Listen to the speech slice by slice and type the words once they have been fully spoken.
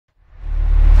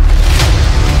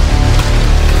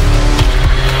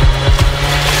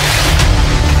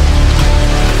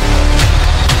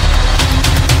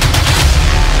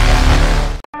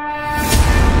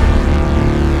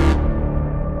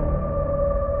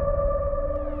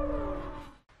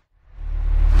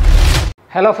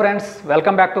Hello friends,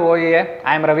 welcome back to OEA.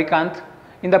 I am Ravikant.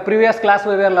 In the previous class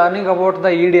we were learning about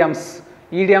the idioms.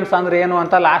 Idioms ಅಂದ್ರೆ ಏನು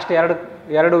ಅಂತ last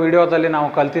ಎರಡು ವಿಡಿಯೋದಲ್ಲಿ ನಾವು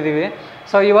ಕಲ್ತಿದ್ದೀವಿ.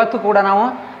 ಸೊ ಇವತ್ತು ಕೂಡ ನಾವು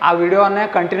ಆ ವಿಡಿಯೋವನ್ನೇ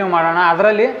ಕಂಟಿನ್ಯೂ ಮಾಡೋಣ.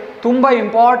 ಅದರಲ್ಲಿ ತುಂಬ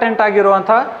ಇಂಪಾರ್ಟೆಂಟ್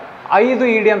ಆಗಿರುವಂಥ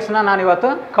 5 idioms-ನ ನಾನು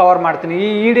ಇವತ್ತು ಕವರ್ ಮಾಡ್ತೀನಿ.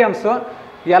 ಈ idioms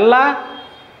ಎಲ್ಲ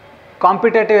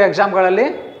ಕಾಂಪಿಟೇಟಿವ್ ಎಕ್ಸಾಮ್ಗಳಲ್ಲಿ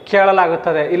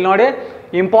ಕೇಳಲಾಗುತ್ತದೆ. ಇಲ್ಲಿ ನೋಡಿ,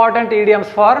 important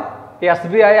idioms for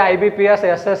SBI, IBPS,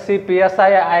 SSC,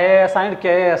 PSI, IAS and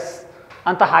KAS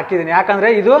ಅಂತ ಹಾಕಿದ್ದೀನಿ. ಯಾಕಂದರೆ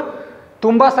ಇದು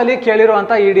ತುಂಬ ಸಲ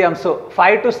ಕೇಳಿರುವಂಥ idioms.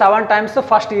 5 to 7 times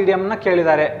ಫಸ್ಟ್ ಇಡಿಯಮ್ನ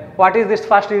ಕೇಳಿದ್ದಾರೆ. What is this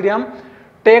first idiom?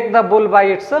 Take the bull by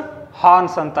it's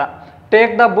horns ಅಂತ.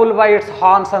 Take the bull by it's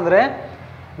horns ಅಂದರೆ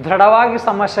ದೃಢವಾಗಿ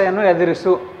ಸಮಸ್ಯೆಯನ್ನು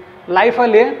ಎದುರಿಸು.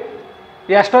 ಲೈಫಲ್ಲಿ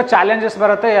ಎಷ್ಟೋ ಚಾಲೆಂಜಸ್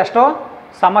ಬರುತ್ತೆ, ಎಷ್ಟೋ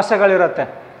ಸಮಸ್ಯೆಗಳಿರುತ್ತೆ.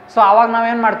 ಸೊ ಆವಾಗ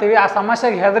ನಾವೇನು ಮಾಡ್ತೀವಿ, ಆ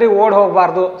ಸಮಸ್ಯೆಗೆ ಹೆದರಿ ಓಡಿ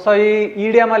ಹೋಗಬಾರ್ದು. ಸೊ ಈ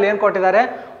ಇಡಿಯಮಲ್ಲಿ ಏನು ಕೊಟ್ಟಿದ್ದಾರೆ?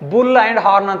 ಬುಲ್ ಆ್ಯಂಡ್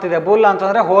ಹಾರ್ನ್ ಅಂತಿದೆ. ಬುಲ್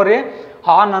ಅಂತಂದರೆ ಹೋರಿ,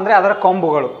 ಹಾರ್ನ್ ಅಂದರೆ ಅದರ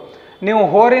ಕೊಂಬುಗಳು. ನೀವು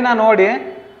ಹೋರಿನ ನೋಡಿ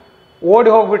ಓಡಿ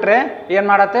ಹೋಗ್ಬಿಟ್ರೆ ಏನು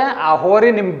ಮಾಡತ್ತೆ, ಆ ಹೋರಿ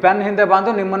ನಿಮ್ಮ ಬೆನ್ನ ಹಿಂದೆ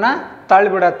ಬಂದು ನಿಮ್ಮನ್ನು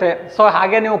ತಳ್ಳಿಬಿಡತ್ತೆ. ಸೊ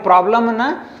ಹಾಗೆ ನೀವು ಪ್ರಾಬ್ಲಮನ್ನು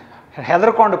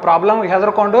ಪ್ರಾಬ್ಲಮ್ಗೆ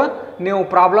ಹೆದರ್ಕೊಂಡು ನೀವು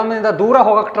ಪ್ರಾಬ್ಲಮ್ನಿಂದ ದೂರ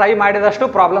ಹೋಗೋಕ್ಕೆ ಟ್ರೈ ಮಾಡಿದಷ್ಟು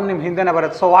ಪ್ರಾಬ್ಲಮ್ ನಿಮ್ಮ ಹಿಂದೆನೇ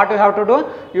ಬರುತ್ತೆ. So what you have to do?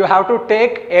 You have to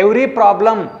take every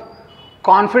problem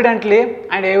confidently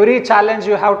and every challenge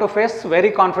you have to face very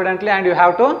confidently and you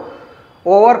have to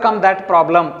overcome that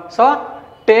problem. So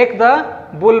take the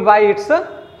bull by its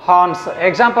horns.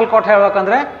 Example ಕೊಟ್ಟು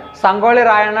ಹೇಳ್ಬೇಕಂದ್ರೆ, Sangolli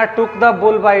Rayanna took the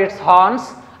bull by its horns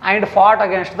and fought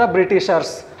against the Britishers.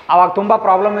 ಅವಾಗ ತುಂಬ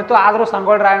problem ಇತ್ತು, ಆದರೂ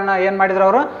ಸಂಗೊಳ್ಳಿ ರಾಯಣ್ಣ ಏನು ಮಾಡಿದ್ರು,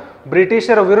 ಅವರು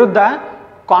ಬ್ರಿಟಿಷರ ವಿರುದ್ಧ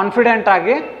ಕಾನ್ಫಿಡೆಂಟ್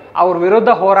ಆಗಿ ಅವ್ರ ವಿರುದ್ಧ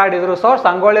ಹೋರಾಡಿದರು. So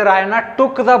Sangolli Rayanna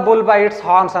took the bull by its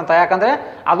horns ಅಂತ. ಯಾಕಂದರೆ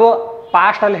ಅದು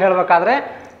ಪಾಸ್ಟಲ್ಲಿ ಹೇಳಬೇಕಾದ್ರೆ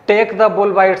take the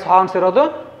bull by it's horns ಇರೋದು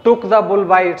took the bull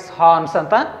by it's horns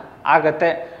ಅಂತ ಆಗುತ್ತೆ.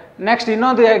 ನೆಕ್ಸ್ಟ್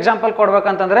ಇನ್ನೊಂದು example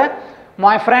ಕೊಡ್ಬೇಕಂತಂದರೆ,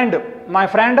 my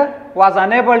friend was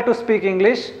unable to speak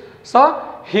English, so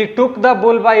he took the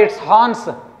bull by it's horns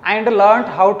and learn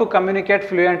how to communicate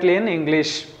fluently in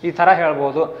English. ಈ ಥರ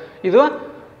ಹೇಳ್ಬೋದು. ಇದು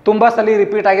ತುಂಬ ಸಲ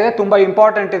repeat ಆಗಿದೆ, ತುಂಬ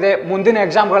ಇಂಪಾರ್ಟೆಂಟ್ ಇದೆ. ಮುಂದಿನ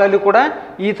ಎಕ್ಸಾಮ್ಗಳಲ್ಲಿ ಕೂಡ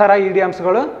ಈ ಥರ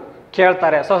ಇಡಿಯಮ್ಸ್ಗಳು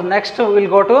ಕೇಳ್ತಾರೆ. So next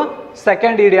will go to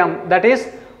second idiom, that is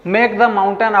make the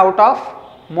mountain out of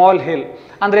mole hill.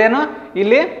 ಅಂದ್ರೆ ಏನು?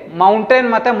 ಇಲ್ಲಿ ಮೌಂಟೇನ್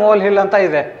ಮತ್ತು ಮೋಲ್ ಹಿಲ್ ಅಂತ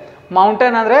ಇದೆ.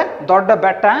 ಮೌಂಟೇನ್ ಅಂದರೆ ದೊಡ್ಡ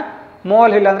ಬೆಟ್ಟ,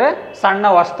 ಮೋಲ್ ಹಿಲ್ ಅಂದರೆ ಸಣ್ಣ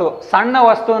ವಸ್ತು. ಸಣ್ಣ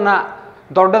ವಸ್ತುನ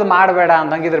ದೊಡ್ಡದು ಮಾಡಬೇಡ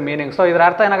ಅಂದಂಗೆ ಇದ್ರ ಮೀನಿಂಗ್. ಸೊ ಇದ್ರ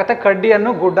ಅರ್ಥ ಏನಾಗುತ್ತೆ?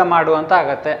 ಕಡ್ಡಿಯನ್ನು ಗುಡ್ಡ ಮಾಡು ಅಂತ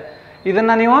ಆಗುತ್ತೆ.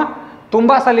 ಇದನ್ನು ನೀವು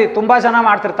ತುಂಬ ಜನ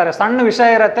ಮಾಡ್ತಿರ್ತಾರೆ. ಸಣ್ಣ ವಿಷಯ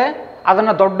ಇರುತ್ತೆ,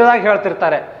 ಅದನ್ನು ದೊಡ್ಡದಾಗಿ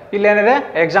ಹೇಳ್ತಿರ್ತಾರೆ. ಇಲ್ಲೇನಿದೆ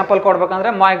ಎಕ್ಸಾಂಪಲ್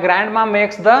ಕೊಡ್ಬೇಕಂದ್ರೆ, ಮೈ ಗ್ರ್ಯಾಂಡ್ ಮಾ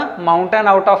makes the mountain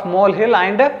out of mole hill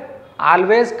and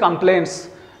always complaints.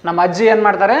 ನಮ್ಮ ಅಜ್ಜಿ ಏನು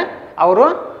ಮಾಡ್ತಾರೆ, ಅವರು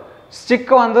ಚಿಕ್ಕ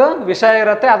ಒಂದು ವಿಷಯ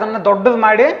ಇರುತ್ತೆ, ಅದನ್ನು ದೊಡ್ಡದು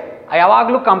ಮಾಡಿ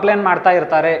ಯಾವಾಗಲೂ ಕಂಪ್ಲೇಂಟ್ ಮಾಡ್ತಾ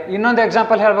ಇರ್ತಾರೆ. ಇನ್ನೊಂದು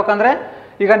ಎಕ್ಸಾಂಪಲ್ ಹೇಳ್ಬೇಕಂದ್ರೆ,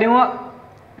 ಈಗ ನೀವು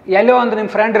ಎಲ್ಲೋ ಒಂದು ನಿಮ್ಮ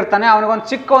ಫ್ರೆಂಡ್ ಇರ್ತಾನೆ, ಅವನಿಗೊಂದು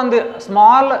ಚಿಕ್ಕ ಒಂದು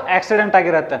ಸ್ಮಾಲ್ ಆಕ್ಸಿಡೆಂಟ್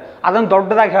ಆಗಿರುತ್ತೆ, ಅದನ್ನು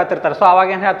ದೊಡ್ಡದಾಗಿ ಹೇಳ್ತಿರ್ತಾರೆ. ಸೊ ಅವಾಗ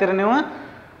ಏನು ಹೇಳ್ತೀರಿ ನೀವು?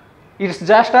 It's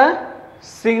just a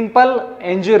simple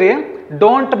injury,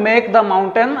 don't make the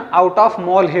mountain out of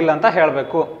mole hill ಅಂತ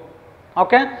ಹೇಳಬೇಕು.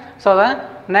 Okay, so the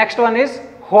next one is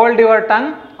hold your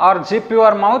tongue R zip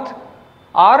your mouth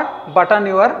R button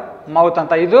your mouth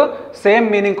ಅಂತ. ಇದು same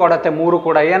meaning ಕೊಡುತ್ತೆ ಮೂರು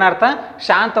ಕೂಡ. ಏನರ್ಥ?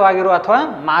 ಶಾಂತವಾಗಿರು ಅಥವಾ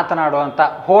ಮಾತನಾಡು ಅಂತ.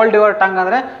 ಹೋಲ್ಡ್ ಯುವರ್ ಟಂಗ್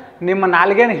ಅಂದರೆ ನಿಮ್ಮ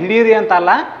ನಾಲಿಗೆನ ಹಿಡೀರಿ ಅಂತ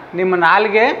ಅಲ್ಲ, ನಿಮ್ಮ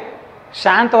ನಾಲಿಗೆ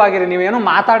ಶಾಂತವಾಗಿರಿ, ನೀವೇನು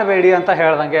ಮಾತಾಡಬೇಡಿ ಅಂತ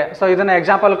ಹೇಳ್ದಂಗೆ. ಸೊ ಇದನ್ನು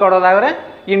example ಕೊಡೋದಾದರೆ,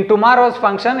 in tomorrow's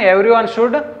function every one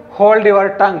should hold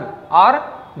your tongue R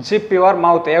zip your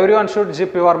mouth. Every one should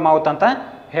zip your mouth ಅಂತ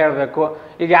ಹೇಳಬೇಕು.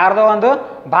 ಈಗ ಯಾರ್ದೋ ಒಂದು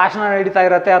ಭಾಷಣ ನಡೀತಾ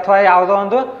ಇರುತ್ತೆ, ಅಥವಾ ಯಾವುದೋ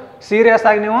ಒಂದು ಸೀರಿಯಸ್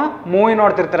ಆಗಿ ನೀವು ಮೂವಿ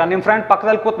ನೋಡ್ತಿರ್ತೀರ, ನಿಮ್ಮ ಫ್ರೆಂಡ್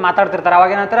ಪಕ್ಕದಲ್ಲಿ ಕೂತ್ ಮಾತಾಡ್ತಿರ್ತಾರೆ,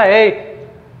 ಅವಾಗ ಏನಂತೀರ, ಏಯ್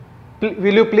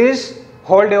will you please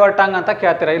hold your tongue ಅಂತ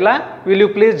ಕೇಳ್ತೀರ, ಇಲ್ಲ will you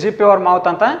please zip your mouth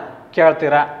ಅಂತ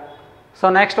ಕೇಳ್ತೀರಾ. So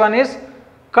next one is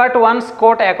cut once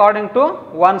coat according to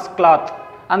once cloth.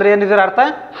 ಅಂದರೆ ಏನಿದ್ರ ಅರ್ಥ?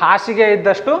 ಹಾಸಿಗೆ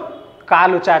ಇದ್ದಷ್ಟು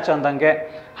ಕಾಲು ಚಾಚು ಅಂದಂಗೆ.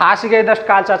 ಹಾಸಿಗೆ ಇದ್ದಷ್ಟು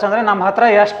ಕಾಲು ಚಾಚು ಅಂದರೆ ನಮ್ಮ ಹತ್ರ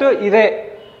ಎಷ್ಟು ಇದೆ,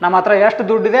 ನಮ್ಮ ಹತ್ರ ಎಷ್ಟು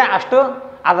ದುಡ್ಡಿದೆ ಅಷ್ಟು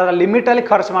ಅದರ ಲಿಮಿಟಲ್ಲಿ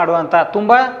ಖರ್ಚು ಮಾಡುವಂಥ,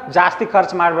 ತುಂಬ ಜಾಸ್ತಿ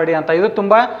ಖರ್ಚು ಮಾಡಬೇಡಿ ಅಂತ. ಇದು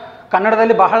ತುಂಬ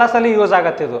ಕನ್ನಡದಲ್ಲಿ ಬಹಳ ಸಲ ಯೂಸ್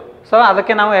ಆಗತ್ತೆ ಇದು. ಸೊ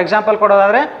ಅದಕ್ಕೆ ನಾವು example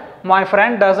ಕೊಡೋದಾದರೆ, my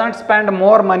friend doesn't spend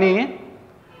more money,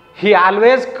 he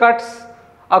always cuts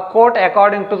a coat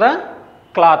according to the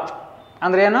cloth.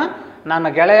 ಅಂದರೆ ಏನು? ನನ್ನ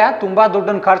ಗೆಳೆಯ ತುಂಬ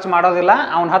ದುಡ್ಡನ್ನು ಖರ್ಚು ಮಾಡೋದಿಲ್ಲ,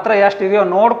 ಅವನ ಹತ್ರ ಎಷ್ಟಿದೆಯೋ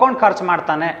ನೋಡ್ಕೊಂಡು ಖರ್ಚು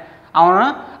ಮಾಡ್ತಾನೆ,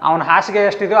 ಅವನ ಹಾಸಿಗೆ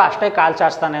ಎಷ್ಟಿದೆಯೋ ಅಷ್ಟೇ ಕಾಲು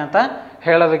ಚಾಚ್ತಾನೆ ಅಂತ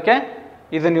ಹೇಳೋದಕ್ಕೆ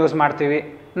ಇದನ್ನು ಯೂಸ್ ಮಾಡ್ತೀವಿ.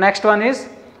 Next one is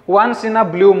once in a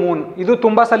blue Moon. ಇದು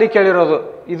ತುಂಬ ಸಲ ಕೇಳಿರೋದು,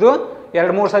 ಇದು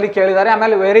 2-3 ಸಲ ಕೇಳಿದ್ದಾರೆ.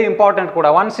 ಆಮೇಲೆ ವೆರಿ ಇಂಪಾರ್ಟೆಂಟ್ ಕೂಡ.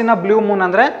 Once in a blue Moon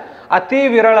ಅಂದರೆ ಅತಿ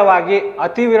ವಿರಳವಾಗಿ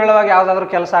ಯಾವುದಾದ್ರೂ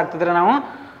ಕೆಲಸ ಆಗ್ತಿದ್ರೆ ನಾವು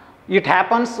it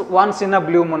happens once in a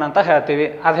blue Moon ಅಂತ ಹೇಳ್ತೀವಿ.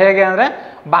 ಅದು ಹೇಗೆ ಅಂದರೆ,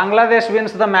 Bangladesh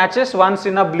wins the matches once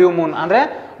in a blue Moon. ಅಂದರೆ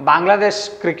ಬಾಂಗ್ಲಾದೇಶ್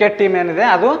ಕ್ರಿಕೆಟ್ ಟೀಮ್ ಏನಿದೆ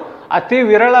ಅದು ಅತಿ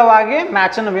ವಿರಳವಾಗಿ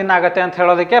ಮ್ಯಾಚನ್ನು ವಿನ್ ಆಗುತ್ತೆ ಅಂತ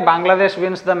ಹೇಳೋದಕ್ಕೆ Bangladesh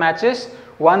wins the matches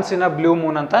once in a blue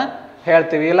Moon ಅಂತ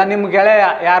ಹೇಳ್ತೀವಿ. ಇಲ್ಲ ನಿಮ್ಮ ಗೆಳೆಯ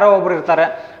ಯಾರೋ ಒಬ್ರು ಇರ್ತಾರೆ,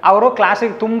 ಅವರು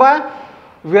ಕ್ಲಾಸಿಗೆ ತುಂಬ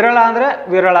ವಿರಳ ಅಂದರೆ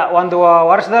ವಿರಳ, ಒಂದು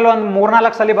ವರ್ಷದಲ್ಲಿ ಒಂದು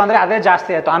 3-4 ಸಲ ಬಂದರೆ ಅದೇ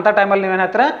ಜಾಸ್ತಿ ಆಯಿತು. ಅಂಥ ಟೈಮಲ್ಲಿ ನೀವೇನು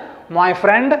ಹೇಳ್ತಾರೆ, my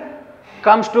friend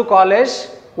comes to college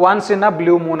once in a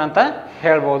blue Moon ಅಂತ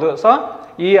ಹೇಳ್ಬೋದು. ಸೊ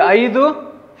ಈ 5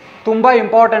 ತುಂಬ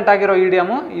ಇಂಪಾರ್ಟೆಂಟ್ ಆಗಿರೋ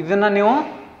ಇಡಿಯಮು, ಇದನ್ನು ನೀವು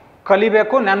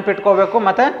ಕಲಿಬೇಕು, ನೆನಪಿಟ್ಕೋಬೇಕು.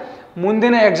 ಮತ್ತು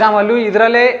ಮುಂದಿನ ಎಕ್ಸಾಮಲ್ಲೂ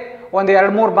ಇದರಲ್ಲೇ ಒಂದು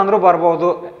 2-3 ಬಂದರೂ ಬರ್ಬೋದು.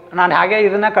 ನಾನು ಹಾಗೆ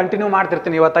ಇದನ್ನು ಕಂಟಿನ್ಯೂ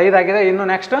ಮಾಡ್ತಿರ್ತೀನಿ. ಇವತ್ತು 5 ಆಗಿದೆ, ಇನ್ನು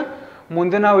ನೆಕ್ಸ್ಟ್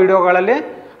ಮುಂದಿನ ವಿಡಿಯೋಗಳಲ್ಲಿ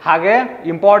ಹಾಗೆ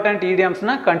ಇಂಪಾರ್ಟೆಂಟ್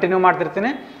ಇಡಿಯಮ್ಸ್ನ ಕಂಟಿನ್ಯೂ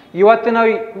ಮಾಡ್ತಿರ್ತೀನಿ. ಇವತ್ತಿನ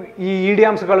ಈ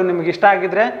ಇಡಿಯಮ್ಸ್ಗಳು ನಿಮ್ಗೆ ಇಷ್ಟ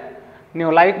ಆಗಿದ್ದರೆ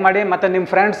ನೀವು ಲೈಕ್ ಮಾಡಿ, ಮತ್ತು ನಿಮ್ಮ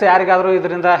ಫ್ರೆಂಡ್ಸ್ ಯಾರಿಗಾದರೂ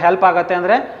ಇದರಿಂದ ಹೆಲ್ಪ್ ಆಗುತ್ತೆ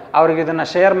ಅಂದರೆ ಅವ್ರಿಗೆ ಇದನ್ನು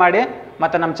ಶೇರ್ ಮಾಡಿ,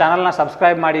 ಮತ್ತು ನಮ್ಮ ಚಾನಲ್ನ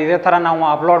ಸಬ್ಸ್ಕ್ರೈಬ್ ಮಾಡಿ. ಇದೇ ಥರ ನಾವು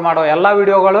ಅಪ್ಲೋಡ್ ಮಾಡೋ ಎಲ್ಲ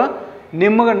ವಿಡಿಯೋಗಳು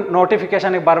ನಿಮಗೆ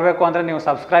ನೋಟಿಫಿಕೇಷನಿಗೆ ಬರಬೇಕು ಅಂದರೆ ನೀವು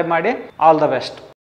ಸಬ್ಸ್ಕ್ರೈಬ್ ಮಾಡಿ. All the best.